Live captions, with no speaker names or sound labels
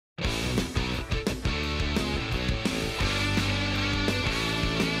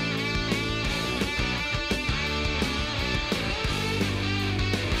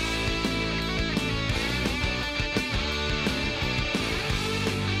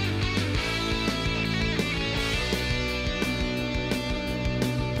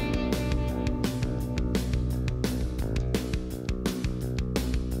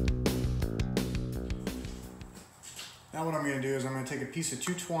is I'm going to take a piece of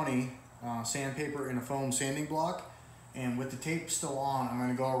 220 sandpaper and a foam sanding block, and with the tape still on, I'm going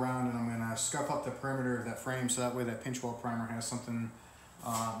to go around and I'm going to scuff up the perimeter of that frame so that way that pinch weld primer has something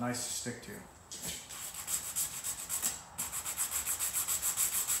nice to stick to.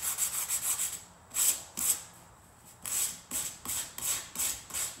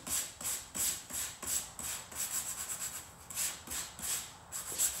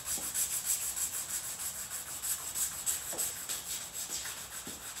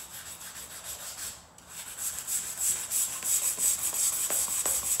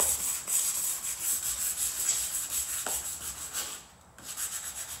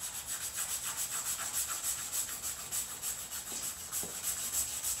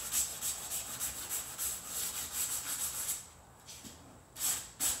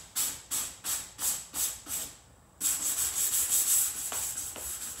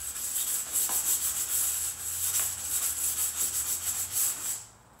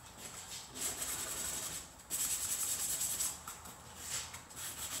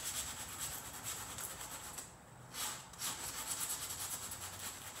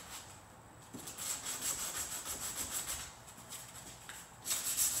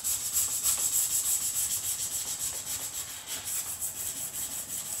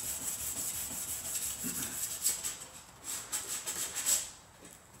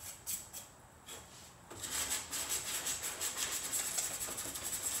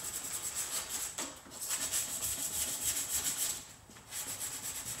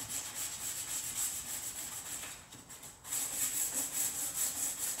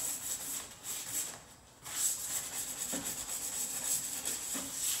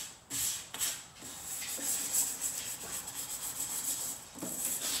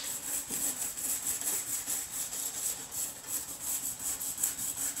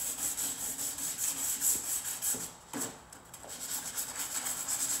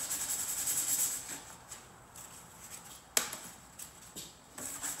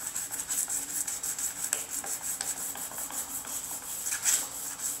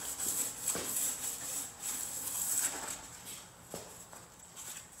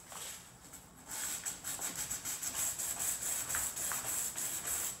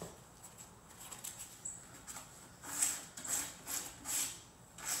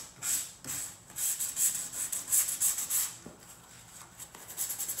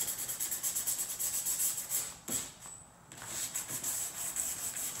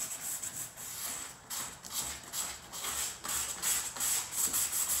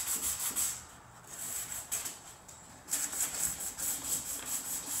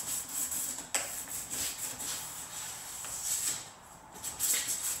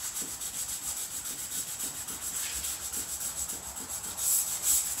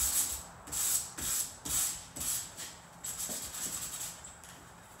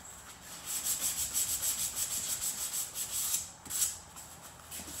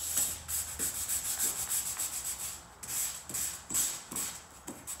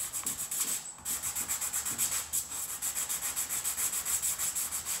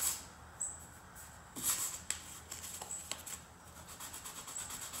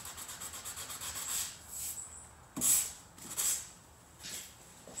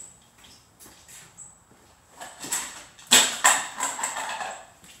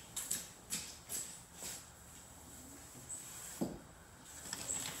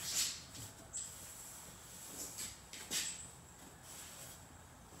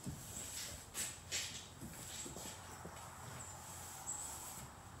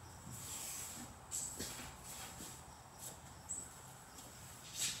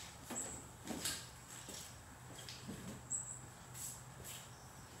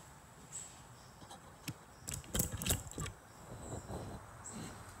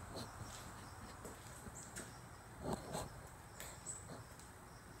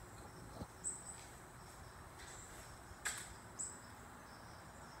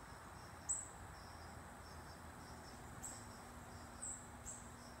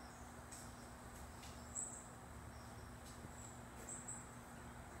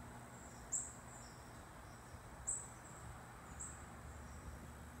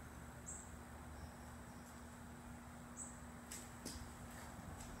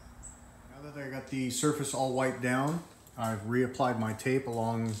 Now that I got the surface all wiped down, I've reapplied my tape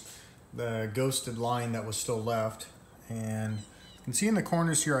along the ghosted line that was still left. And you can see in the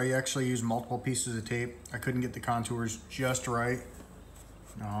corners here, I actually used multiple pieces of tape. I couldn't get the contours just right.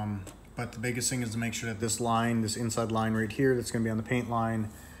 But the biggest thing is to make sure that this line, this inside line right here, that's gonna be on the paint line,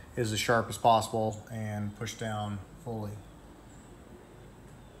 is as sharp as possible and pushed down fully.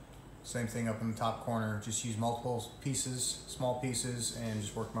 Same thing up in the top corner. Just use multiple pieces, small pieces, and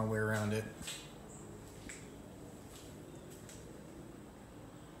just work my way around it.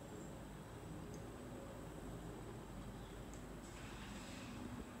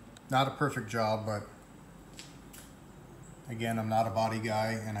 Not a perfect job, but again, I'm not a body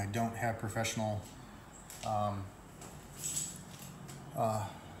guy and I don't have professional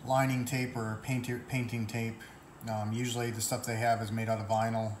lining tape or painting tape. Usually the stuff they have is made out of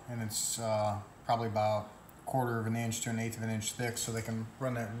vinyl, and it's probably about 1/4 of an inch to 1/8 of an inch thick, so they can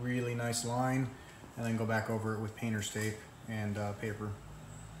run that really nice line and then go back over it with painter's tape and paper.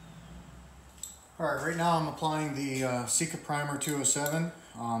 All right, right now I'm applying the Sika Primer 207.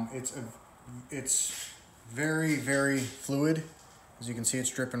 It's very, very fluid. As you can see, it's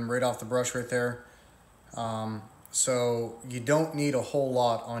dripping right off the brush right there. So you don't need a whole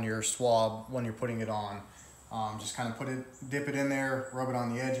lot on your swab when you're putting it on. Just kind of dip it in there, rub it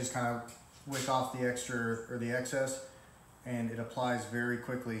on the edges, kind of wick off the extra or the excess, and it applies very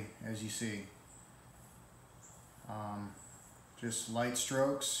quickly, as you see. Just light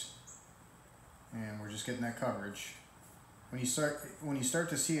strokes, and we're just getting that coverage. When you start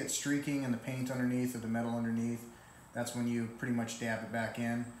to see it streaking in the paint underneath or the metal underneath, that's when you pretty much dab it back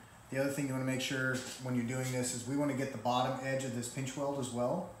in. The other thing you want to make sure when you're doing this is we want to get the bottom edge of this pinch weld as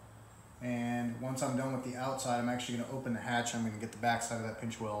well. And once I'm done with the outside, I'm actually going to open the hatch. I'm going to get the back side of that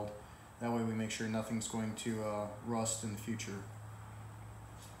pinch weld. That way we make sure nothing's going to rust in the future.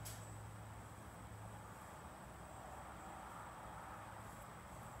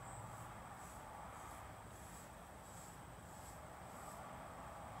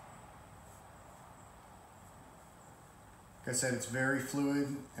 Like I said, it's very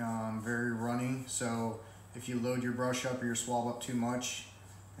fluid, very runny, so if you load your brush up or your swab up too much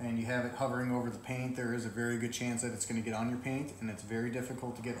and you have it hovering over the paint, there is a very good chance that it's going to get on your paint, and it's very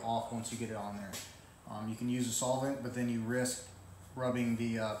difficult to get off once you get it on there. You can use a solvent, but then you risk rubbing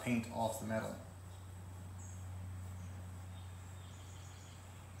the paint off the metal.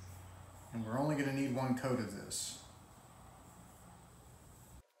 And we're only going to need one coat of this.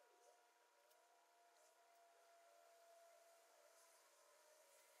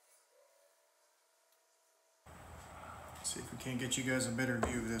 See if we can't get you guys a better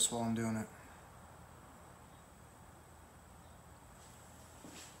view of this while I'm doing it.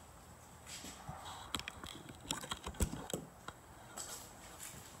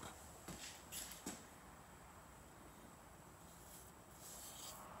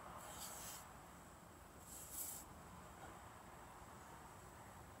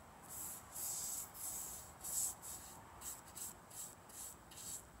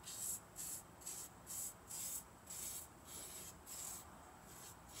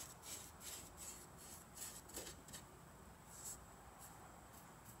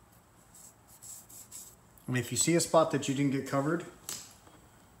 And if you see a spot that you didn't get covered,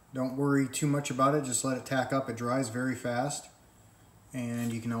 don't worry too much about it. Just let it tack up. It dries very fast,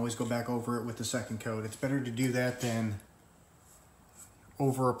 and you can always go back over it with the second coat. It's better to do that than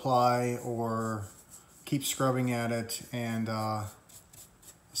over apply or keep scrubbing at it and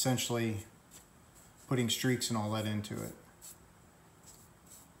essentially putting streaks and all that into it.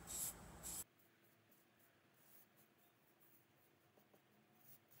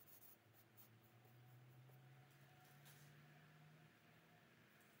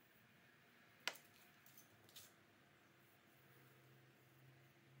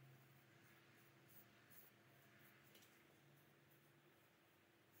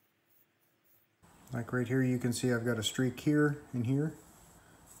 Like right here, you can see I've got a streak here and here.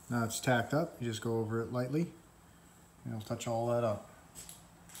 Now it's tacked up. You just go over it lightly, and it'll touch all that up.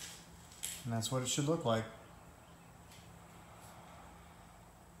 And that's what it should look like.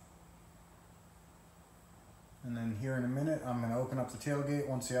 And then here in a minute, I'm going to open up the tailgate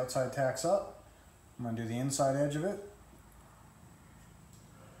once the outside tacks up. I'm going to do the inside edge of it.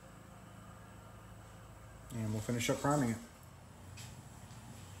 And we'll finish up priming it.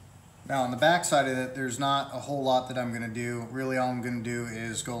 Now on the back side of it, there's not a whole lot that I'm going to do. Really all I'm going to do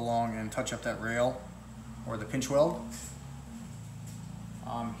is go along and touch up that rail or the pinch weld.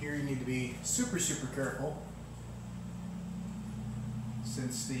 Here you need to be super careful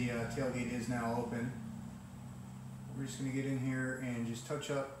since the tailgate is now open. We're just going to get in here and just touch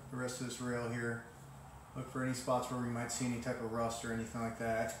up the rest of this rail here. Look for any spots where we might see any type of rust or anything like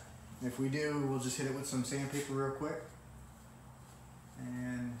that. And if we do, we'll just hit it with some sandpaper real quick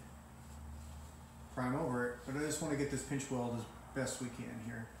and prime over it. But I just want to get this pinch weld as best we can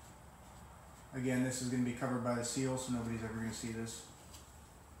here. Again, this is going to be covered by the seal, so nobody's ever going to see this.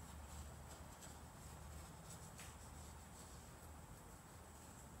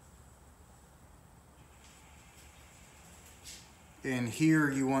 And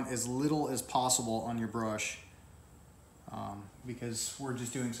here you want as little as possible on your brush because we're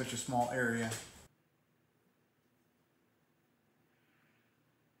just doing such a small area.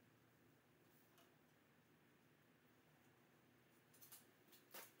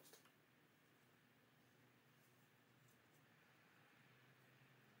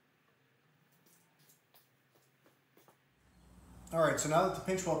 Alright, so now that the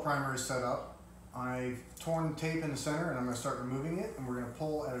pinch weld primer is set up, I've torn the tape in the center and I'm going to start removing it, and we're going to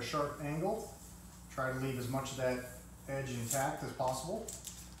pull at a sharp angle, try to leave as much of that edge intact as possible.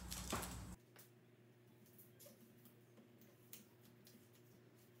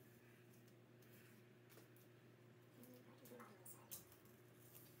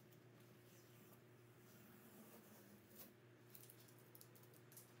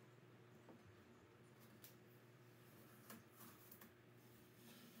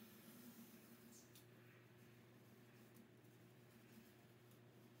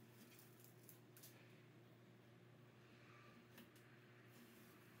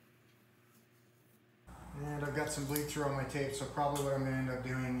 And I've got some bleed through on my tape, so probably what I'm going to end up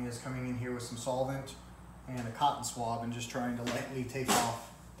doing is coming in here with some solvent and a cotton swab and just trying to lightly take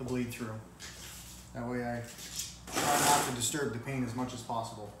off the bleed through. That way I try not to disturb the paint as much as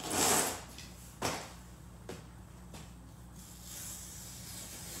possible.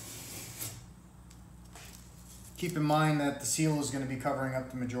 Keep in mind that the seal is going to be covering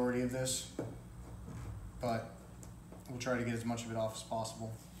up the majority of this, but we'll try to get as much of it off as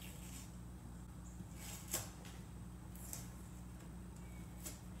possible.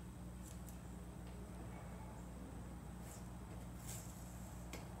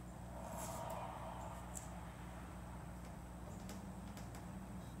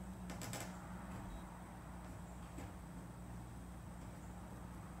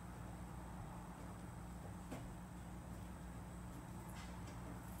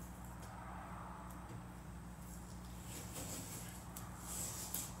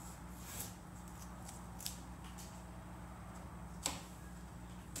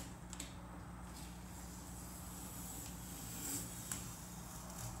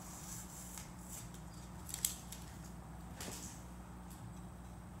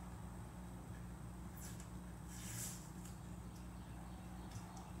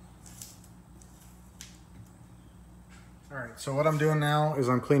 All right, so what I'm doing now is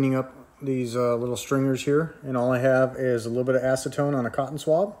I'm cleaning up these little stringers here, and all I have is a little bit of acetone on a cotton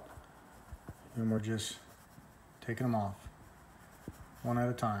swab, and we're just taking them off one at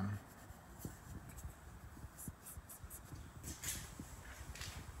a time.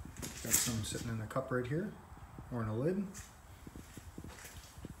 Got some sitting in the cup right here, or in a lid.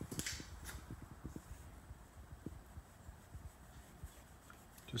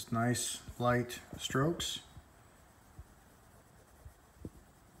 Just nice, light strokes.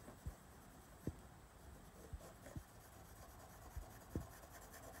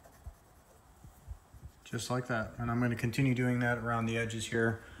 Just like that. And I'm going to continue doing that around the edges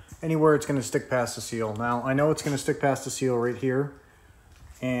here. Anywhere it's going to stick past the seal. Now, I know it's going to stick past the seal right here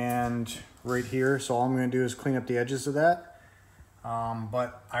and right here. So all I'm going to do is clean up the edges of that.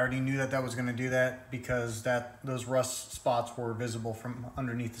 But I already knew that that was going to do that because those rust spots were visible from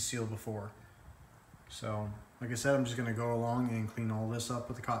underneath the seal before. So, like I said, I'm just going to go along and clean all this up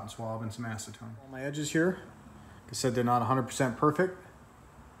with a cotton swab and some acetone. All my edges here, like I said, they're not 100% perfect,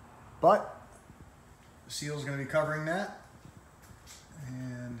 but the seal is going to be covering that,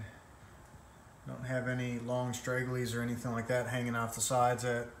 and don't have any long stragglies or anything like that hanging off the sides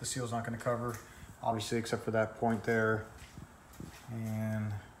that the seal's not going to cover, obviously, except for that point there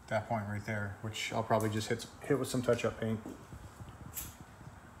and that point right there, which I'll probably just hit with some touch-up paint.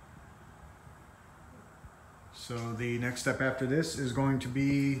 So the next step after this is going to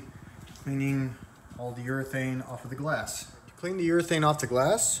be cleaning all the urethane off of the glass. To clean the urethane off the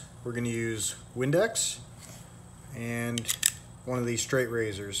glass, we're going to use Windex and one of these straight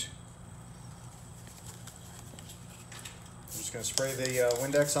razors. I'm just going to spray the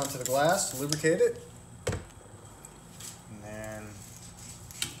Windex onto the glass to lubricate it, and then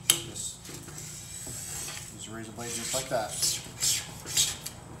just use a razor blade just like that.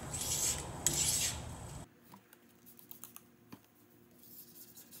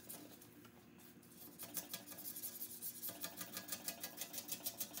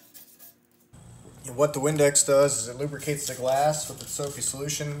 And what the Windex does is it lubricates the glass with the soapy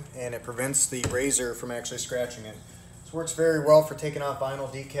solution, and it prevents the razor from actually scratching it. This works very well for taking off vinyl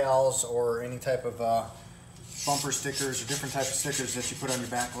decals or any type of bumper stickers or different types of stickers that you put on your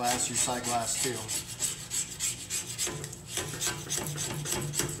back glass, your side glass too.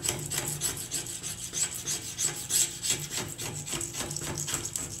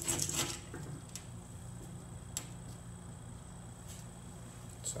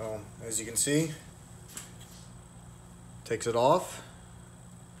 So as you can see, takes it off,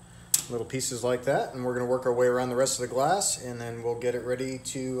 little pieces like that, and we're going to work our way around the rest of the glass, and then we'll get it ready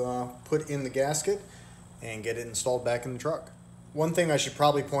to put in the gasket and get it installed back in the truck. One thing I should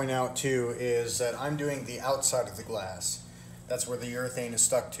probably point out too is that I'm doing the outside of the glass. That's where the urethane is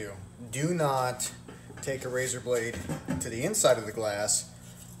stuck to. Do not take a razor blade to the inside of the glass,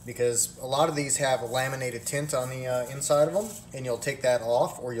 because a lot of these have a laminated tint on the inside of them, and you'll take that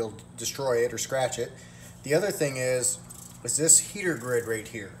off or you'll destroy it or scratch it. The other thing is this heater grid right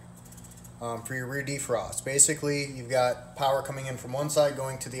here for your rear defrost. Basically, you've got power coming in from one side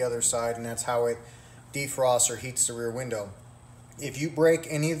going to the other side, and that's how it defrosts or heats the rear window. If you break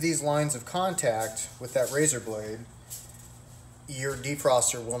any of these lines of contact with that razor blade, your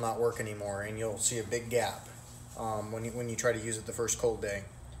defroster will not work anymore, and you'll see a big gap when you try to use it the first cold day.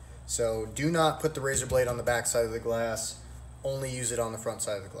 So do not put the razor blade on the back side of the glass, only use it on the front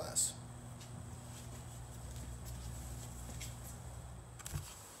side of the glass.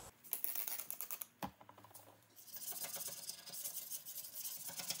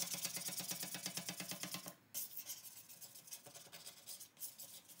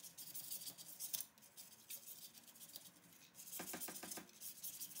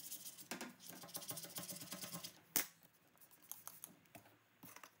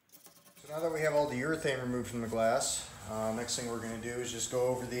 Now that we have all the urethane removed from the glass, next thing we're going to do is just go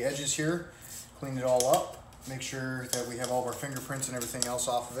over the edges here, clean it all up, make sure that we have all of our fingerprints and everything else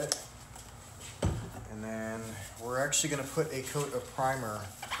off of it. And then we're actually going to put a coat of primer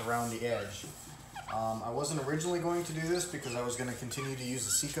around the edge. I wasn't originally going to do this because I was going to continue to use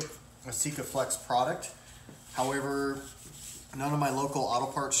a Sika Flex product. However, none of my local auto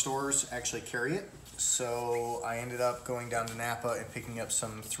parts stores actually carry it. So I ended up going down to Napa and picking up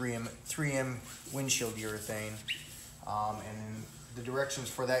some 3M windshield urethane. And the directions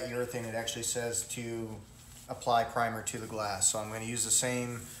for that urethane, it actually says to apply primer to the glass. So I'm going to use the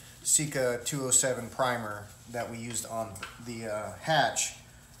same Sika 207 primer that we used on the hatch,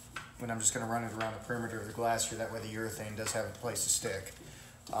 and I'm just going to run it around the perimeter of the glass here. That way the urethane does have a place to stick.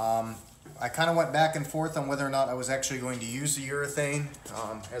 I kind of went back and forth on whether or not I was actually going to use the urethane,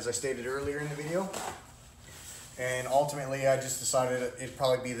 as I stated earlier in the video. And ultimately I just decided it'd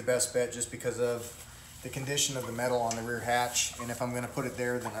probably be the best bet just because of the condition of the metal on the rear hatch. And if I'm going to put it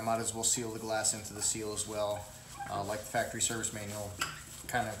there, then I might as well seal the glass into the seal as well, like the factory service manual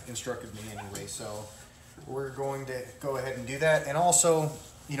kind of instructed me anyway. So we're going to go ahead and do that. And also,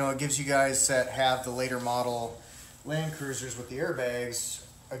 you know, it gives you guys that have the later model Land Cruisers with the airbags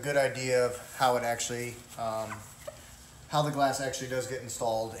a good idea of how it actually, how the glass actually does get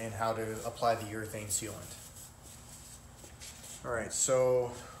installed and how to apply the urethane sealant. All right,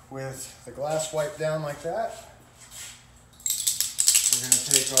 so with the glass wiped down like that, we're going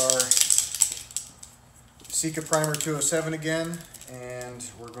to take our Sika Primer 207 again, and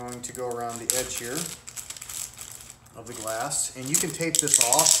we're going to go around the edge here of the glass. And you can tape this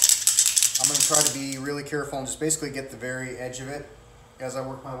off. I'm going to try to be really careful and just basically get the very edge of it as I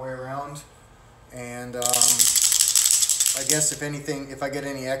work my way around. And I guess if anything, if I get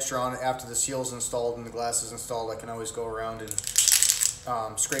any extra on it after the seal's installed and the glass is installed, I can always go around and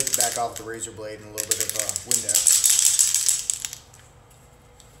scrape it back off the razor blade and a little bit of Windex.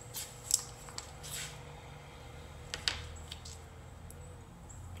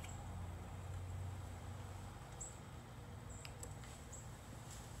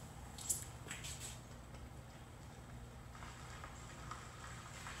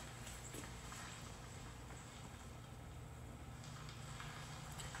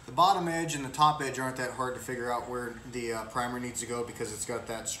 The bottom edge and the top edge aren't that hard to figure out where the primer needs to go because it's got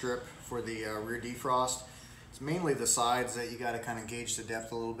that strip for the rear defrost. It's mainly the sides that you got to kind of gauge the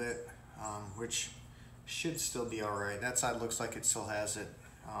depth a little bit, which should still be all right. That side looks like it still has it.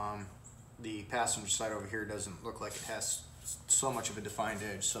 The passenger side over here doesn't look like it has so much of a defined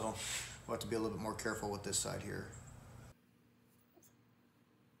edge, so we'll have to be a little bit more careful with this side here.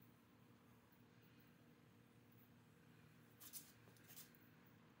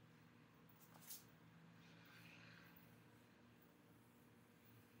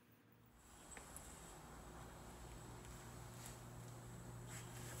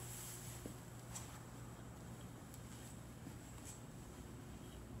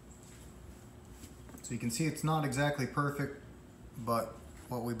 So you can see it's not exactly perfect, but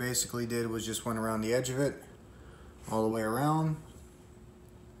what we basically did was just went around the edge of it, all the way around.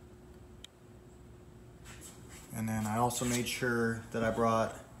 And then I also made sure that I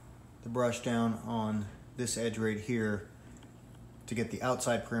brought the brush down on this edge right here to get the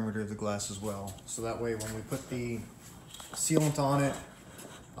outside perimeter of the glass as well. So that way when we put the sealant on it,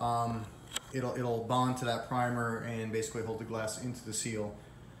 it'll bond to that primer and basically hold the glass into the seal.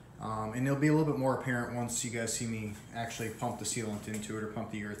 And it'll be a little bit more apparent once you guys see me actually pump the sealant into it or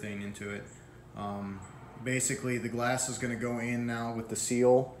pump the urethane into it. Basically, the glass is going to go in now with the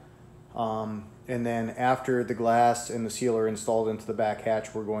seal. And then after the glass and the seal are installed into the back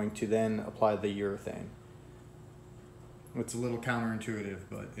hatch, we're going to then apply the urethane. It's a little counterintuitive,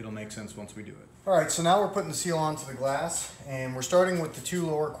 but it'll make sense once we do it. All right, so now we're putting the seal onto the glass, and we're starting with the two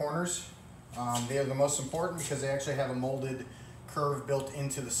lower corners. They are the most important because they actually have a molded curve built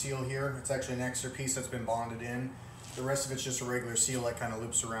into the seal here. It's actually an extra piece that's been bonded in. The rest of it's just a regular seal that kind of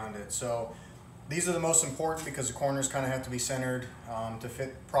loops around it. So these are the most important because the corners kind of have to be centered to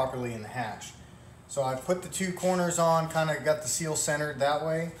fit properly in the hatch. So I've put the two corners on, kind of got the seal centered that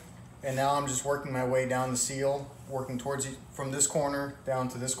way, and now I'm just working my way down the seal, working towards it from this corner down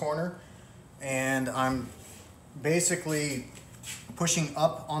to this corner. And I'm basically pushing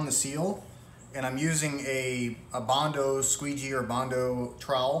up on the seal, and I'm using a Bondo squeegee or Bondo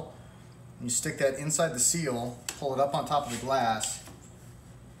trowel. You stick that inside the seal, pull it up on top of the glass,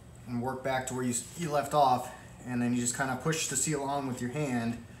 and work back to where you left off, and then you just kind of push the seal on with your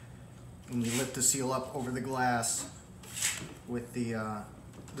hand, and you lift the seal up over the glass with the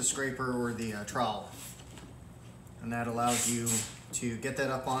scraper or the trowel. And that allows you to get that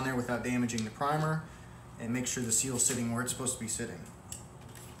up on there without damaging the primer and make sure the seal's sitting where it's supposed to be sitting.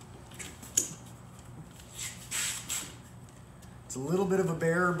 It's a little bit of a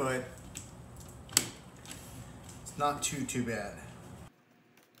bear, but it's not too bad.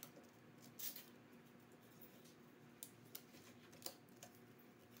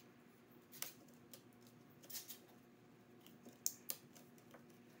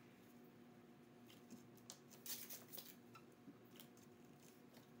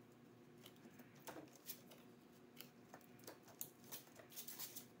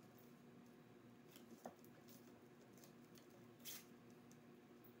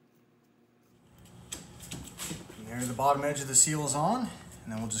 There, the bottom edge of the seal is on,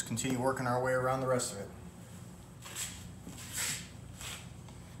 and then we'll just continue working our way around the rest of it.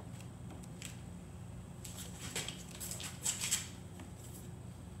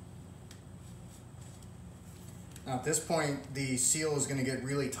 Now at this point, the seal is going to get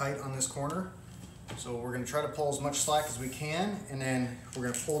really tight on this corner, so we're going to try to pull as much slack as we can, and then we're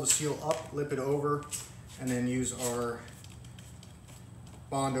going to pull the seal up, lip it over, and then use our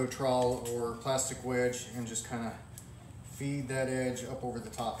Bondo trowel or plastic wedge and just kind of feed that edge up over the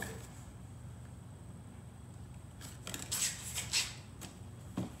top of it.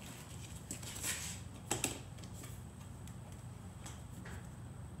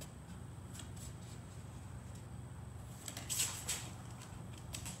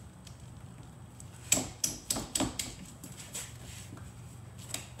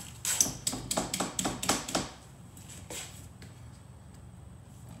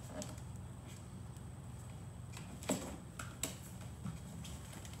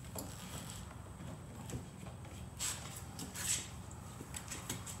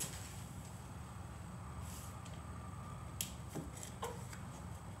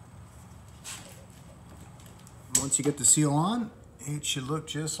 Once you get the seal on, it should look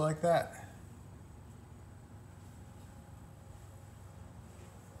just like that.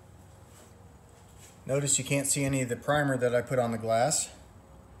 Notice you can't see any of the primer that I put on the glass.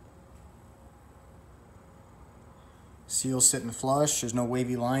 Seal's sitting flush, there's no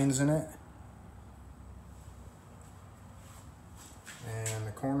wavy lines in it. And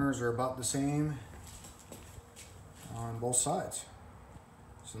the corners are about the same on both sides.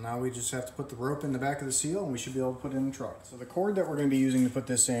 So now we just have to put the rope in the back of the seal and we should be able to put it in the truck. So the cord that we're going to be using to put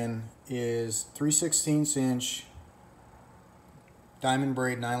this in is 3/16 inch diamond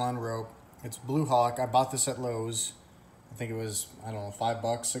braid nylon rope. It's Blue Hawk. I bought this at Lowe's. I think it was, I don't know, $5,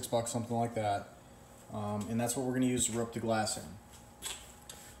 $6, something like that. And that's what we're going to use to rope the glass in.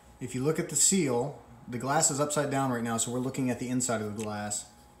 If you look at the seal, the glass is upside down right now, so we're looking at the inside of the glass.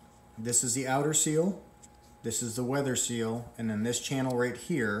 This is the outer seal. This is the weather seal, and then this channel right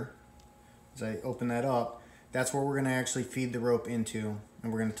here, as I open that up, that's where we're going to actually feed the rope into,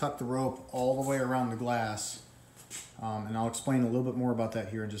 and we're going to tuck the rope all the way around the glass, and I'll explain a little bit more about that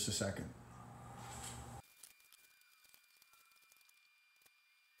here in just a second.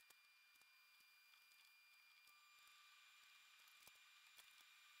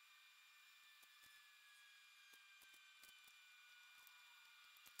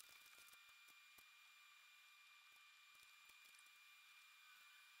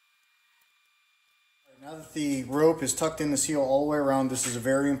 Now that the rope is tucked in the seal all the way around, this is a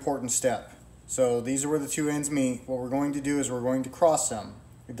very important step. So these are where the two ends meet. What we're going to do is we're going to cross them.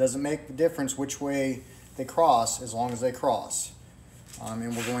 It doesn't make the difference which way they cross as long as they cross.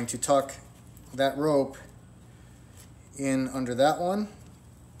 And we're going to tuck that rope in under that one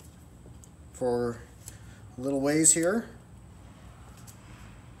for a little ways here.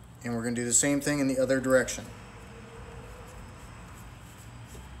 And we're going to do the same thing in the other direction.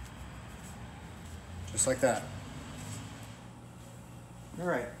 Just like that. All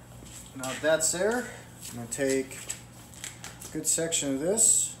right, now that that's there, I'm going to take a good section of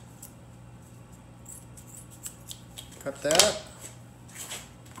this, cut that,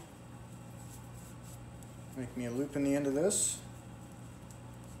 make me a loop in the end of this.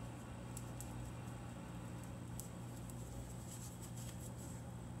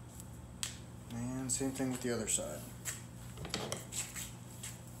 And same thing with the other side.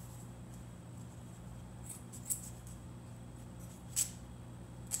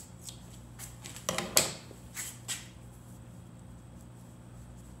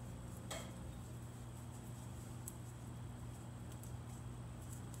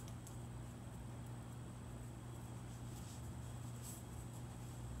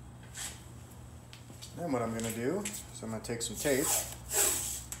 Then what I'm going to do is I'm going to take some tape,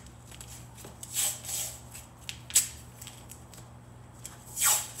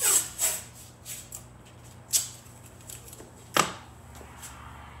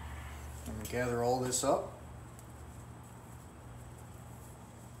 and gather all this up.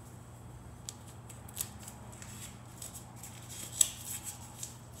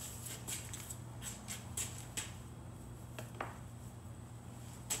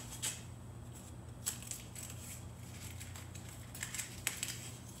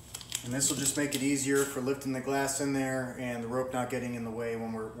 And this will just make it easier for lifting the glass in there and the rope not getting in the way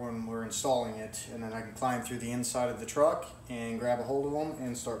when we're installing it. And then I can climb through the inside of the truck and grab a hold of them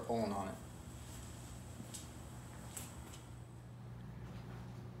and start pulling on it.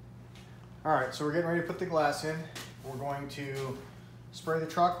 All right, so we're getting ready to put the glass in. We're going to spray the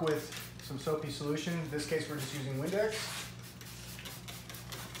truck with some soapy solution. In this case, we're just using Windex.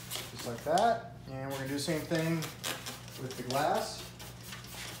 Just like that. And we're gonna do the same thing with the glass.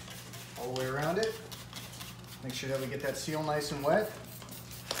 All the way around it. Make sure that we get that seal nice and wet.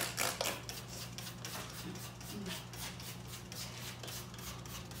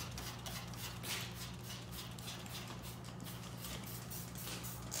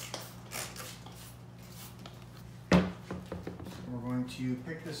 And we're going to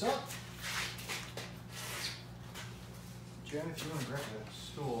pick this up. Jen, if you want to grab that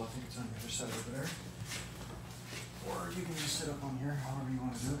stool, I think it's on the other side over there. Or you can just sit up on here, however you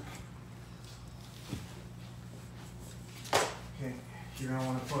want to do it. Okay, you're going to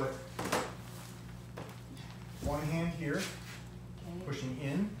want to put one hand here, pushing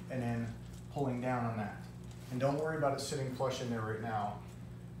in, and then pulling down on that. And don't worry about it sitting flush in there right now,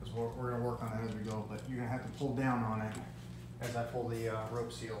 because we're going to work on that as we go, but you're going to have to pull down on it as I pull the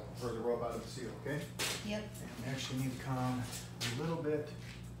rope seal, or the rope out of the seal, okay? Yep. And we actually need to come a little bit to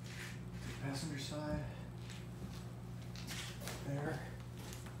the passenger side. There.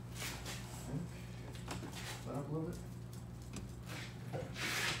 Let up a little bit. Okay,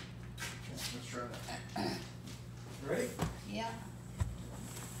 let's try that. Ready? Yeah.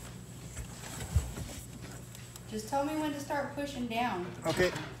 Just tell me when to start pushing down.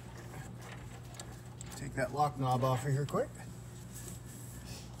 Okay. Take that lock knob off of here quick.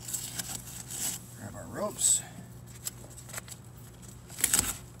 Grab our ropes.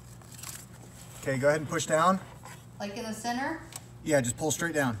 Okay, go ahead and push down. Like in the center? Yeah, just pull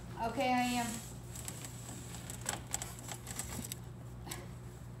straight down. Okay, I am.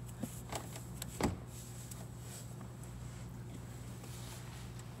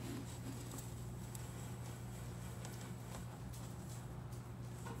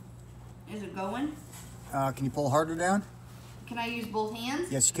 Is it going? Can you pull harder down? Can I use both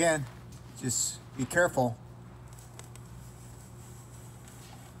hands? Yes, you can. Just be careful.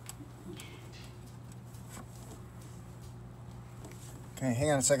 Okay,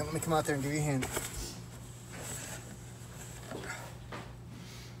 hang on a second. Let me come out there and give you a hand.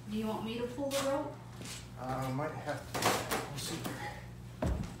 Do you want me to pull the rope? Might have to. We'll see here.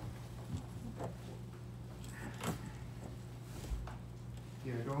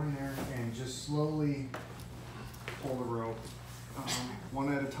 Yeah, go in there and just slowly pull the rope,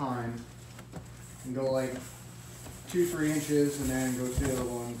 one at a time, and go like 2-3 inches, and then go to the other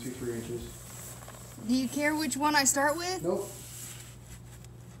one, 2-3 inches. Do you care which one I start with? Nope.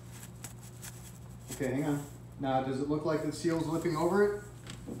 Okay, hang on. Now, does it look like the seal's lipping over it?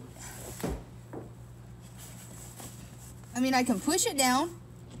 I mean, I can push it down.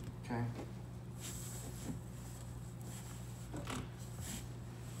 Okay.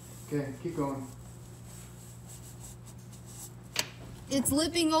 Okay, keep going. It's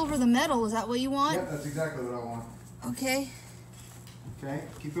lipping over the metal. Is that what you want? Yep, that's exactly what I want. Okay. Okay,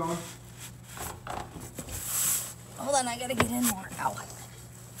 keep going. Hold on, I gotta get in more. Ow.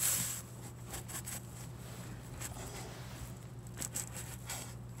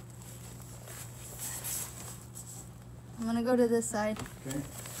 I'm gonna go to this side. Okay.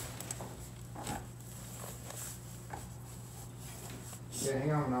 Yeah,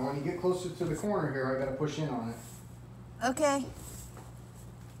 hang on. Now, when you get closer to the corner here, I gotta push in on it. Okay.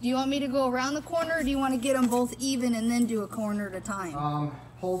 Do you want me to go around the corner, or do you want to get them both even and then do a corner at a time?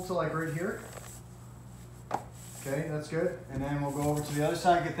 Hold to like right here. Okay, that's good. And then we'll go over to the other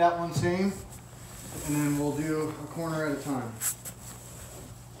side, get that one same, and then we'll do a corner at a time.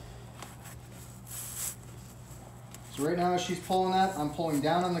 So right now as she's pulling that, I'm pulling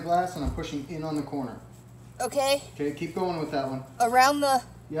down on the glass and I'm pushing in on the corner. Okay. Okay, keep going with that one. Around the...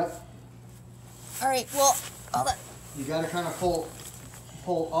 Yep. All right, well, hold on. You gotta kind of pull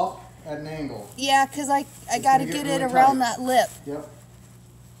up at an angle. Yeah, because I gotta get it really around tight. that lip. Yep.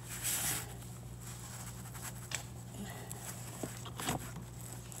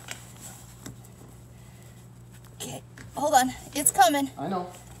 Okay, hold on. It's coming. I know.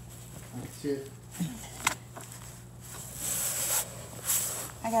 I can see it.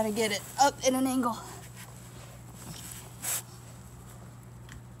 I gotta get it up in an angle.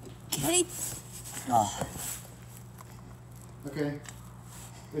 Okay. Oh. Okay.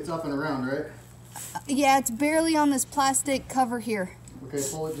 It's up and around, right? Yeah, it's barely on this plastic cover here. Okay,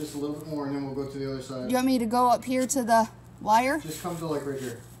 pull it just a little bit more and then we'll go to the other side. You want me to go up here to the wire? Just come to like right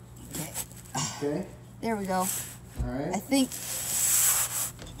here. Okay. Okay? There we go. Alright. I think...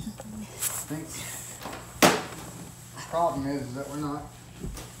 The problem is that we're not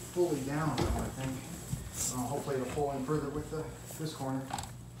fully down, though, I think. Hopefully it'll pull in further with this corner.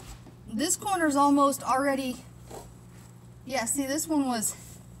 This corner's almost already... Yeah, see, this one was...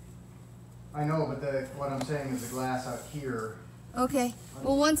 I know, but what I'm saying is the glass out here. Okay.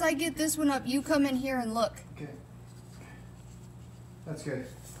 Well, once I get this one up, you come in here and look. Okay. That's good.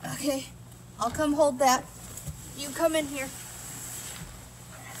 Okay. I'll come hold that. You come in here.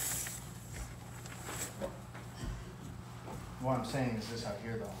 What I'm saying is this out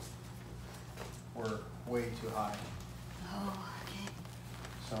here, though. We're way too high. Oh, okay.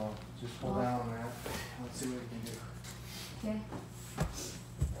 So just pull down on that. Let's see what we can do. Okay.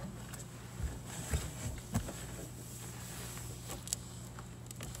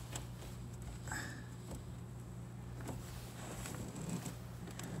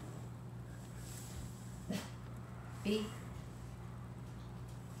 B.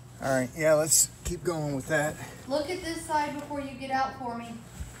 All right, yeah, let's keep going with that. Look at this side before you get out for me,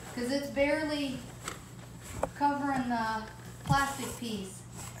 because it's barely covering the plastic piece.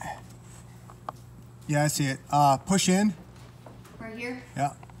 Yeah, I see it. Push in. Right here?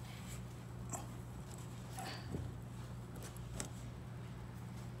 Yeah.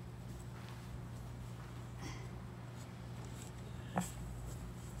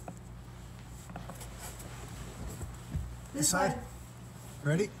 This side.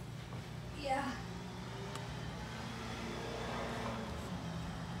 Ready? Yeah.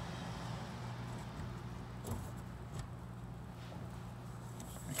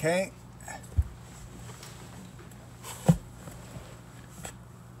 Okay.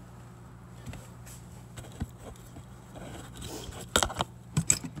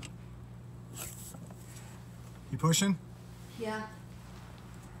 You pushing? Yeah.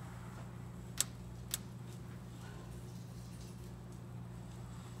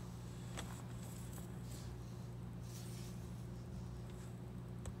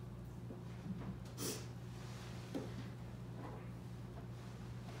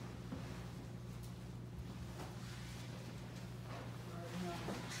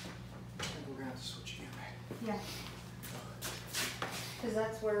 We're gonna have to switch again. Yeah. Because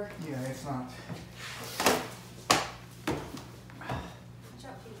that's where... Yeah, it's not. It's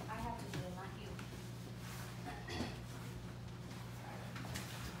up to you. I have to do it, not you.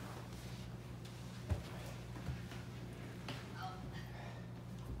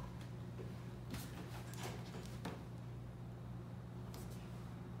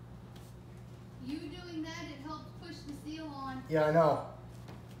 You doing that, it helps push the seal on. Yeah, I know.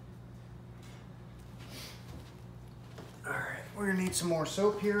 All right, we're gonna need some more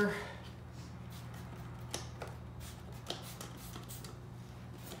soap here.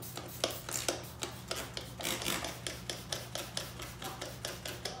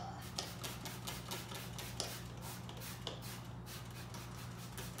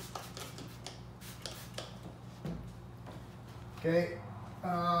 Okay,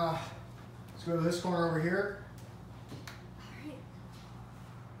 Let's go to this corner over here. Alright.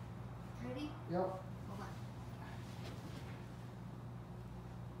 Ready? Yep. Hold on.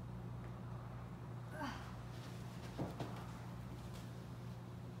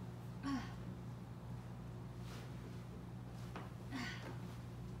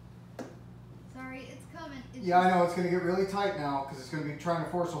 Sorry, it's coming. It's Yeah, I know, it's going to get really tight now because it's going to be trying to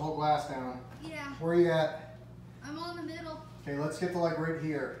force the whole glass down. Yeah. Where are you at? I'm on the middle. Okay, let's get the leg right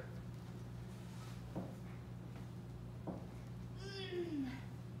here.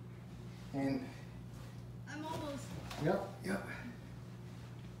 And I'm almost. yep.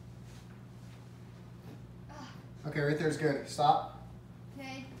 Okay, right there's good. Stop.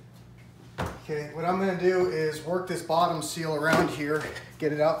 Okay. Okay, what I'm going to do is work this bottom seal around here,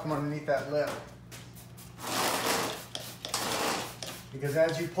 get it out from underneath that lip. Because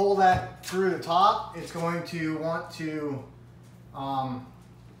as you pull that through the top, it's going to want to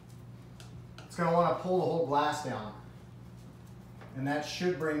pull the whole glass down. And that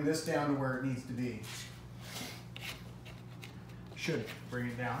should bring this down to where it needs to be. Should bring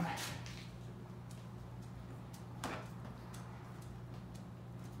it down.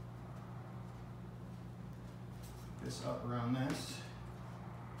 This up around this.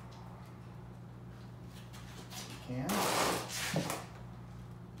 Can.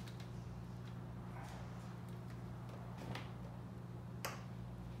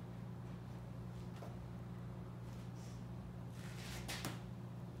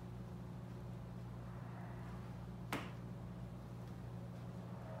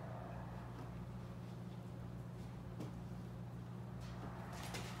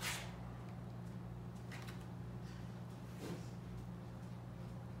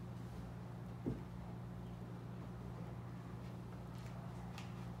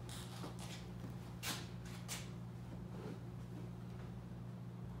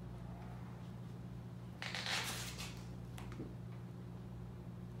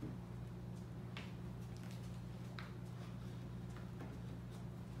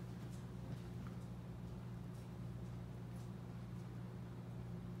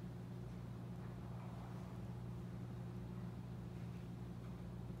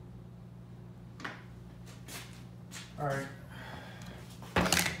 All right,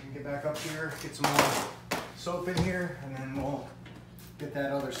 get back up here, get some more soap in here, and then we'll get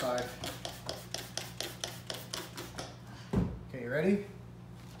that other side. Okay, you ready?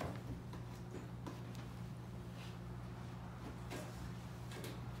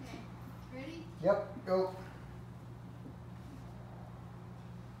 Okay. Ready? Yep, go.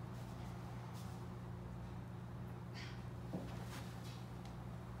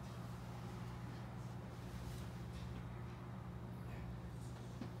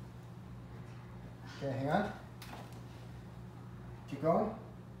 Okay, hang on. Keep going.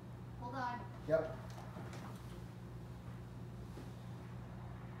 Hold on. Yep.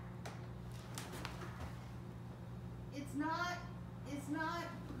 It's not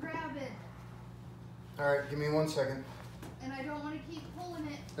grabbing. All right, give me 1 second. And I don't want to keep pulling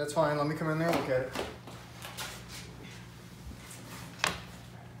it. That's fine, let me come in there and look at it.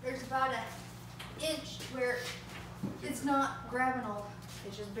 There's about an inch where it's not grabbing all.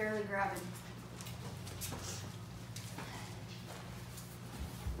 It's just barely grabbing.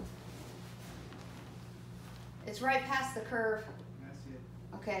 It's right past the curve. That's it.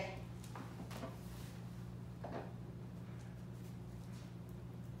 Okay.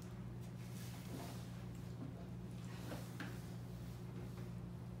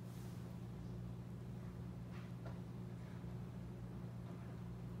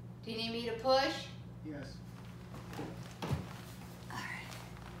 Do you need me to push? Yes. All right.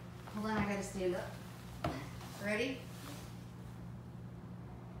 Hold on, I gotta stand up. Ready?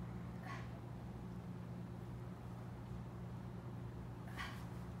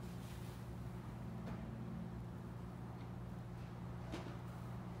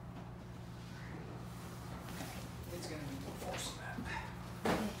 It's gonna be forcing that.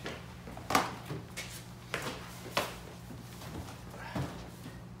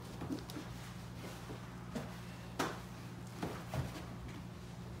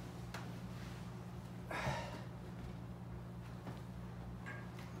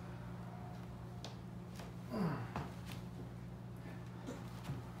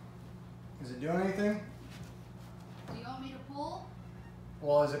 Is it doing anything? Do you want me to pull?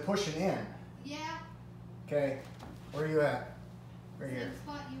 Well, is it pushing in? Yeah. Okay, where are you at? Right Same here.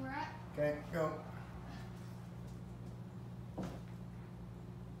 spot you were at? Okay, go.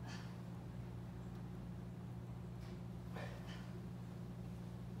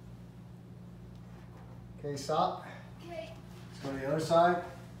 Okay, stop. Okay. It's Let's go to the other side.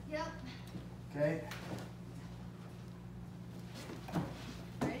 Yep. Okay.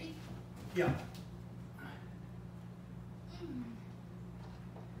 Ready? Yeah.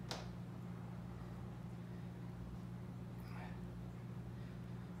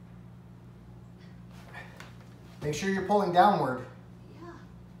 Make sure you're pulling downward. Yeah.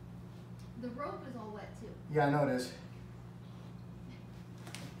 The rope is all wet too. Yeah, I know it is.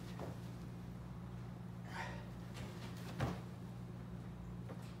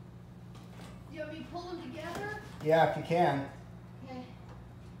 Do you want me to pull them together? Yeah, if you can. Okay.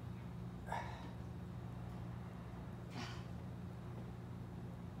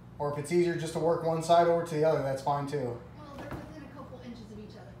 Or if it's easier just to work one side over to the other, that's fine too. Well, they're within a couple inches of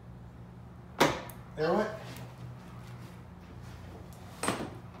each other. There we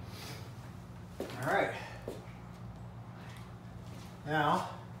All right. Now,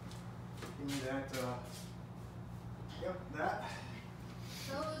 give me that, yep, that.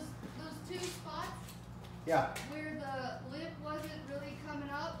 Those two spots Yeah, where the lip wasn't really coming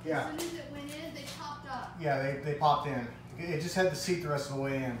up, Yeah. as soon as it went in, they popped up. yeah, they popped in. It just had to seat the rest of the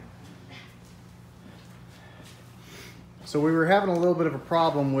way in. So we were having a little bit of a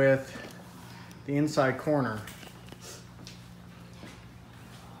problem with the inside corner.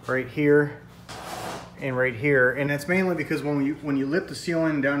 Right here and right here. And that's mainly because when you lip the seal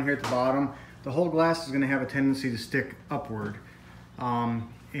in down here at the bottom, the whole glass is going to have a tendency to stick upward.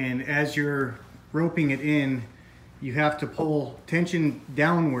 And as you're roping it in, you have to pull tension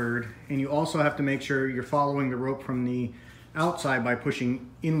downward, and you also have to make sure you're following the rope from the outside by pushing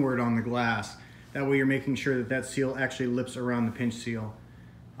inward on the glass. That way you're making sure that that seal actually lips around the pinch seal.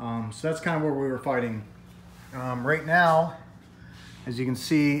 So that's kind of where we were fighting. Right now, as you can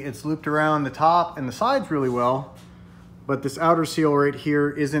see, it's looped around the top and the sides really well, but this outer seal right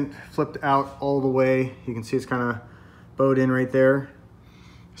here isn't flipped out all the way. You can see it's kind of bowed in right there.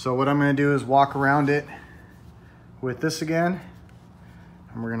 So what I'm going to do is walk around it with this again,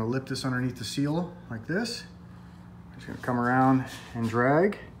 and we're going to lip this underneath the seal like this. Just going to come around and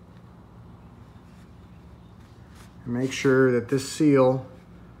drag and make sure that this seal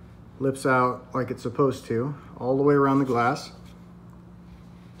lips out like it's supposed to all the way around the glass.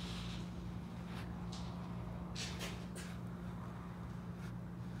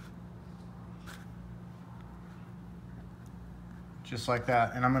 Just like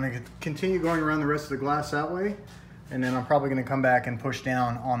that. And I'm going to continue going around the rest of the glass that way, and then I'm probably going to come back and push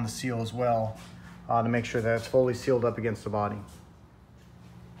down on the seal as well to make sure that it's fully sealed up against the body.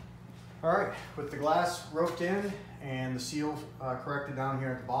 All right, with the glass roped in and the seal corrected down here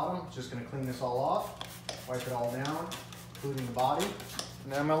at the bottom, just going to clean this all off, wipe it all down, including the body.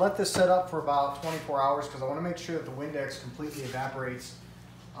 And then I'm going to let this set up for about 24 hours because I want to make sure that the Windex completely evaporates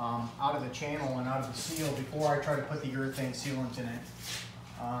out of the channel and out of the seal before I try to put the urethane sealant in it.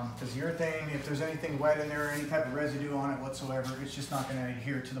 Because the urethane, if there's anything wet in there or any type of residue on it whatsoever, it's just not going to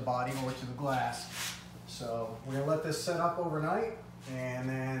adhere to the body or to the glass. So we're going to let this set up overnight, and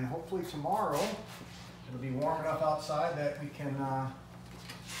then hopefully tomorrow it'll be warm enough outside that we can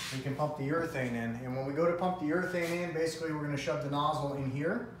pump the urethane in. And when we go to pump the urethane in, basically we're going to shove the nozzle in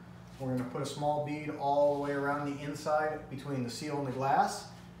here. We're going to put a small bead all the way around the inside between the seal and the glass.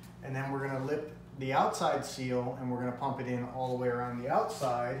 And then we're going to lip the outside seal, and we're going to pump it in all the way around the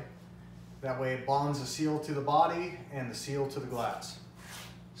outside. That way it bonds the seal to the body and the seal to the glass.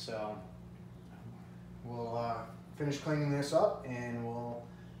 So we'll finish cleaning this up, and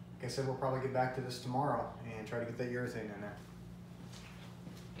like I said, we'll probably get back to this tomorrow and try to get that urethane in there.